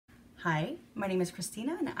Hi, my name is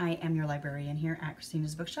Christina and I am your librarian here at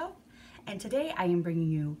Christina's Bookshelf. And today I am bringing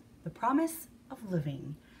you The Promise of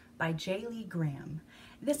Living by J.Lee Graham.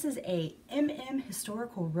 This is a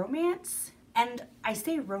historical romance. And I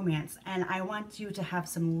say romance and I want you to have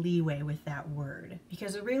some leeway with that word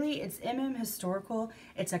because really it's historical.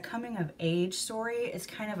 It's a coming of age story. It's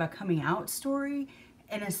kind of a coming out story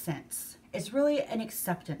in a sense. It's really an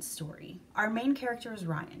acceptance story. Our main character is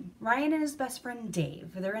Ryan. Ryan and his best friend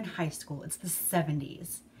Dave, they're in high school. It's the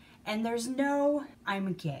 70s. And there's no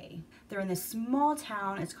I'm gay. They're in this small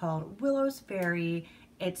town. It's called Willows Ferry.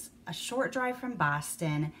 It's a short drive from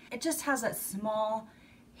Boston. It just has that small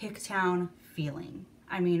hick town feeling.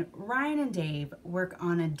 I mean, Ryan and Dave work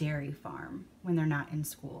on a dairy farm when they're not in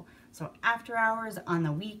school. So after hours, on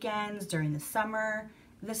the weekends, during the summer,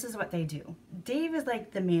 this is what they do. Dave is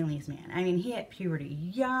like the manliest man. I mean, he hit puberty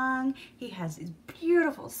young. He has these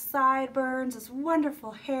beautiful sideburns, this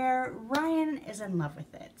wonderful hair. Ryan is in love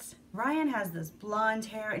with it. Ryan has this blonde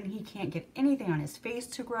hair and he can't get anything on his face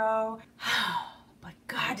to grow. But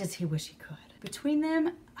God, does he wish he could. Between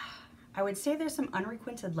them, I would say there's some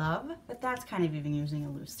unrequited love, but that's kind of even using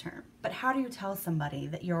a loose term. But how do you tell somebody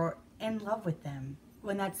that you're in love with them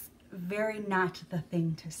when that's very not the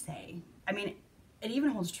thing to say? I mean, it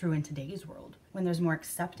even holds true in today's world when there's more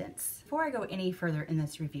acceptance. Before I go any further in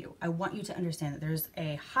this review, I want you to understand that there's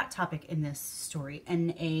a hot topic in this story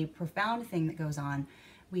and a profound thing that goes on.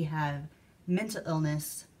 We have mental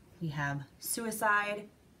illness, we have suicide,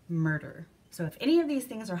 murder. So if any of these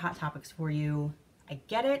things are hot topics for you, I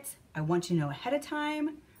get it. I want you to know ahead of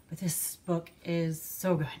time, but this book is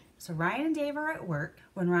so good. So Ryan and Dave are at work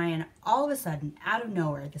when Ryan, all of a sudden, out of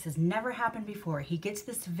nowhere, this has never happened before, he gets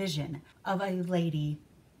this vision of a lady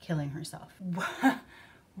killing herself.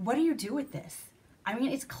 What do you do with this? I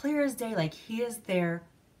mean, it's clear as day, like he is there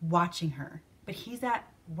watching her, but he's at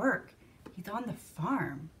work. He's on the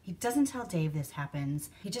farm. He doesn't tell Dave this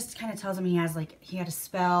happens. He just kind of tells him he had a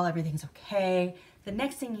spell, everything's okay. The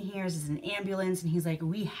next thing he hears is an ambulance and he's like,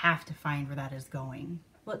 we have to find where that is going.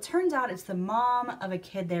 Well, it turns out it's the mom of a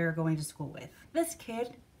kid they're going to school with. This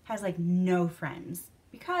kid has like no friends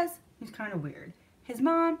because he's kind of weird. His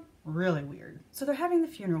mom, really weird. So they're having the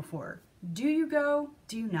funeral for her. Do you go?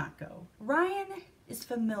 Do you not go? Ryan is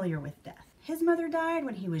familiar with death. His mother died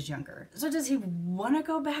when he was younger. So does he want to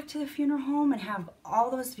go back to the funeral home and have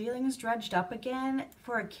all those feelings dredged up again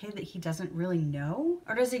for a kid that he doesn't really know?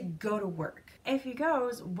 Or does he go to work? If he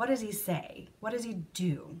goes, what does he say? What does he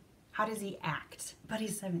do? How does he act? But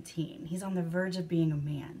he's 17. He's on the verge of being a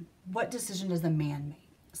man. What decision does the man make?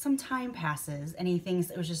 Some time passes and he thinks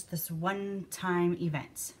it was just this one-time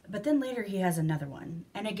event. But then later he has another one.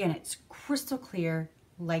 And again, it's crystal clear,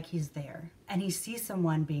 like he's there. And he sees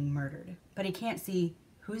someone being murdered. But he can't see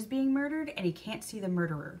who's being murdered and he can't see the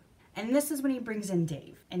murderer. And this is when he brings in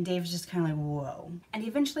Dave. And Dave's just kind of like, whoa. And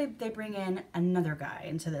eventually they bring in another guy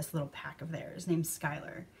into this little pack of theirs named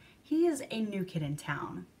Skylar. He is a new kid in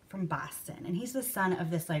town from Boston, and he's the son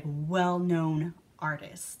of this like well-known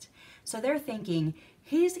artist. So they're thinking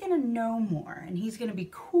he's gonna know more and he's gonna be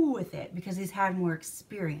cool with it because he's had more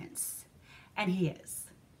experience. And he is.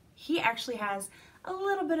 He actually has a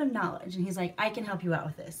little bit of knowledge and he's like, I can help you out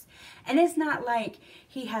with this. And it's not like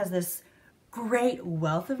he has this great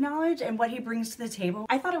wealth of knowledge and what he brings to the table.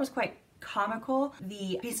 I thought it was quite comical,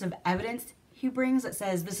 the piece of evidence he brings that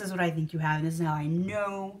says, this is what I think you have and this is how I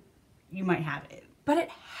know you might have it. But it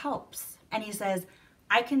helps. And he says,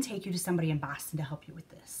 I can take you to somebody in Boston to help you with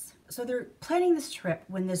this. So they're planning this trip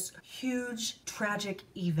when this huge tragic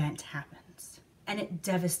event happens. And it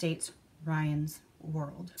devastates Ryan's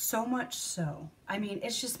world. So much so. I mean,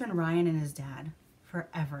 it's just been Ryan and his dad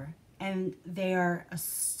forever. And they are a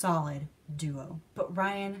solid duo. But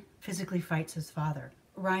Ryan physically fights his father.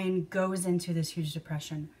 Ryan goes into this huge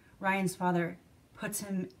depression. Ryan's father puts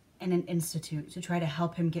him in an institute to try to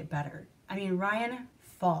help him get better. I mean, Ryan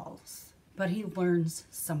falls, but he learns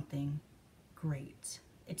something great.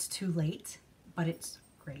 It's too late, but it's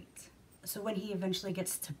great. So when he eventually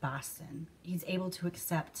gets to Boston, he's able to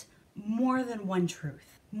accept more than one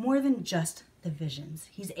truth, more than just the visions.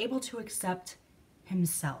 He's able to accept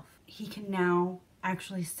himself. He can now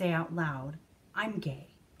actually say out loud, I'm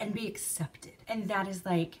gay, and be accepted. And that is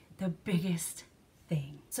like the biggest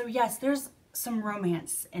thing. So yes, there's some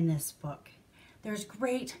romance in this book. There's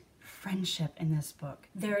great friendship in this book.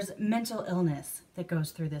 There's mental illness that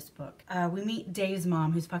goes through this book. We meet Dave's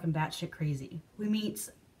mom, who's fucking batshit crazy. We meet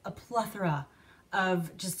a plethora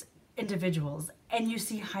of just individuals, and you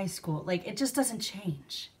see high school. Like, it just doesn't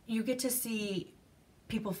change. You get to see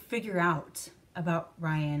people figure out about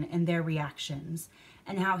Ryan and their reactions.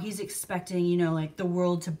 and how he's expecting, you know, like the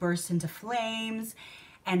world to burst into flames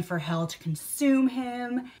and for hell to consume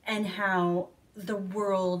him, and how the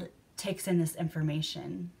world takes in this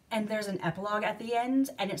information. And there's an epilogue at the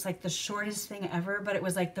end, and it's like the shortest thing ever, but it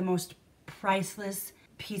was like the most priceless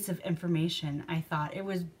piece of information. I thought it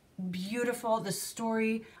was beautiful. The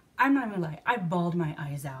story, I'm not gonna lie, I bawled my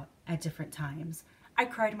eyes out at different times. I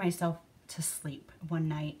cried myself to sleep one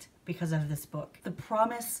night because of this book. The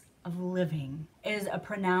promise of living is a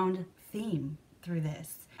pronounced theme through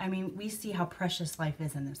this. I mean, we see how precious life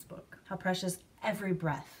is in this book, how precious every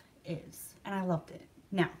breath is, and I loved it.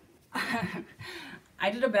 Now, I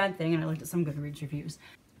did a bad thing and I looked at some Goodreads reviews.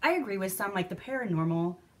 I agree with some, like the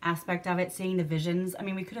paranormal aspect of it, seeing the visions. I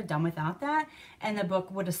mean, we could have done without that and the book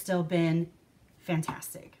would have still been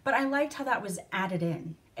fantastic. But I liked how that was added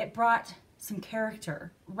in. It brought some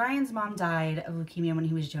character. Ryan's mom died of leukemia when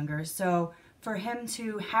he was younger, so for him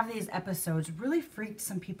to have these episodes really freaked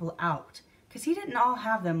some people out, because he didn't all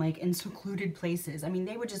have them like in secluded places. I mean,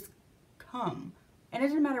 they would just come, and it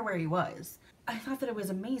didn't matter where he was. I thought that it was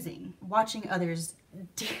amazing watching others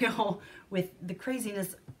deal with the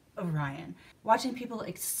craziness of Ryan, watching people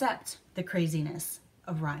accept the craziness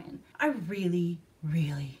of Ryan. I really,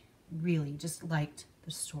 really, really just liked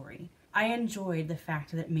the story. I enjoyed the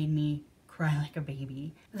fact that it made me cry like a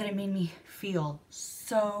baby, that it made me feel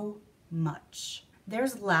so much.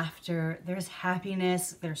 There's laughter, there's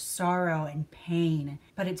happiness, there's sorrow and pain,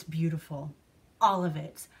 but it's beautiful. All of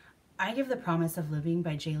it. I give The Promise of Living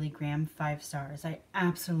by J.Lee Graham 5 stars. I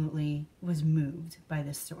absolutely was moved by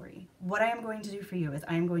this story. What I am going to do for you is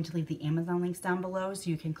I am going to leave the Amazon links down below so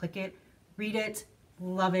you can click it, read it,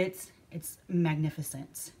 love it. It's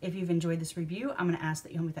magnificent. If you've enjoyed this review, I'm gonna ask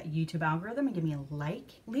that you help me with that YouTube algorithm and give me a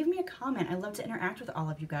like. Leave me a comment. I love to interact with all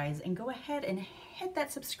of you guys, and go ahead and hit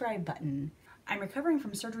that subscribe button. I'm recovering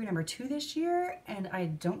from surgery number 2 this year, and I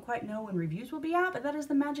don't quite know when reviews will be out, but that is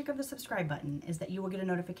the magic of the subscribe button, is that you will get a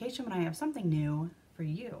notification when I have something new for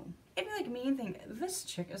you. If you like me and think this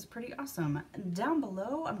chick is pretty awesome, down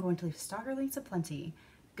below I'm going to leave stalker links aplenty.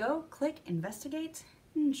 Go, click, investigate,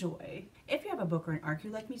 enjoy. If you have a book or an arc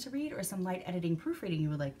you'd like me to read, or some light editing proofreading you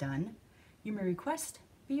would like done, you may request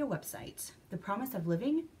via website. The Promise of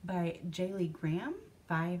Living by J.Lee Graham,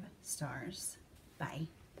 5 stars. Bye.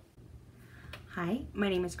 Hi, my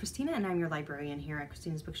name is Christina and I'm your librarian here at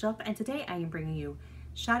Christina's Bookshelf, and today I am bringing you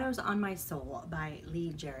Shadows on My Soul by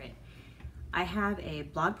Lee Jarrett. I have a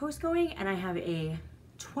blog post going and I have a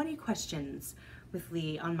 20 questions with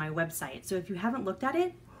Lee on my website, so if you haven't looked at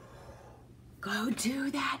it, go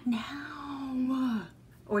do that now.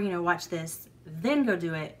 Or, you know, watch this, then go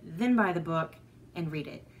do it, then buy the book and read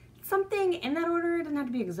it. Something in that order. It doesn't have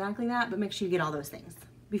to be exactly that, but make sure you get all those things.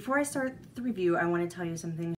 Before I start the review, I want to tell you something.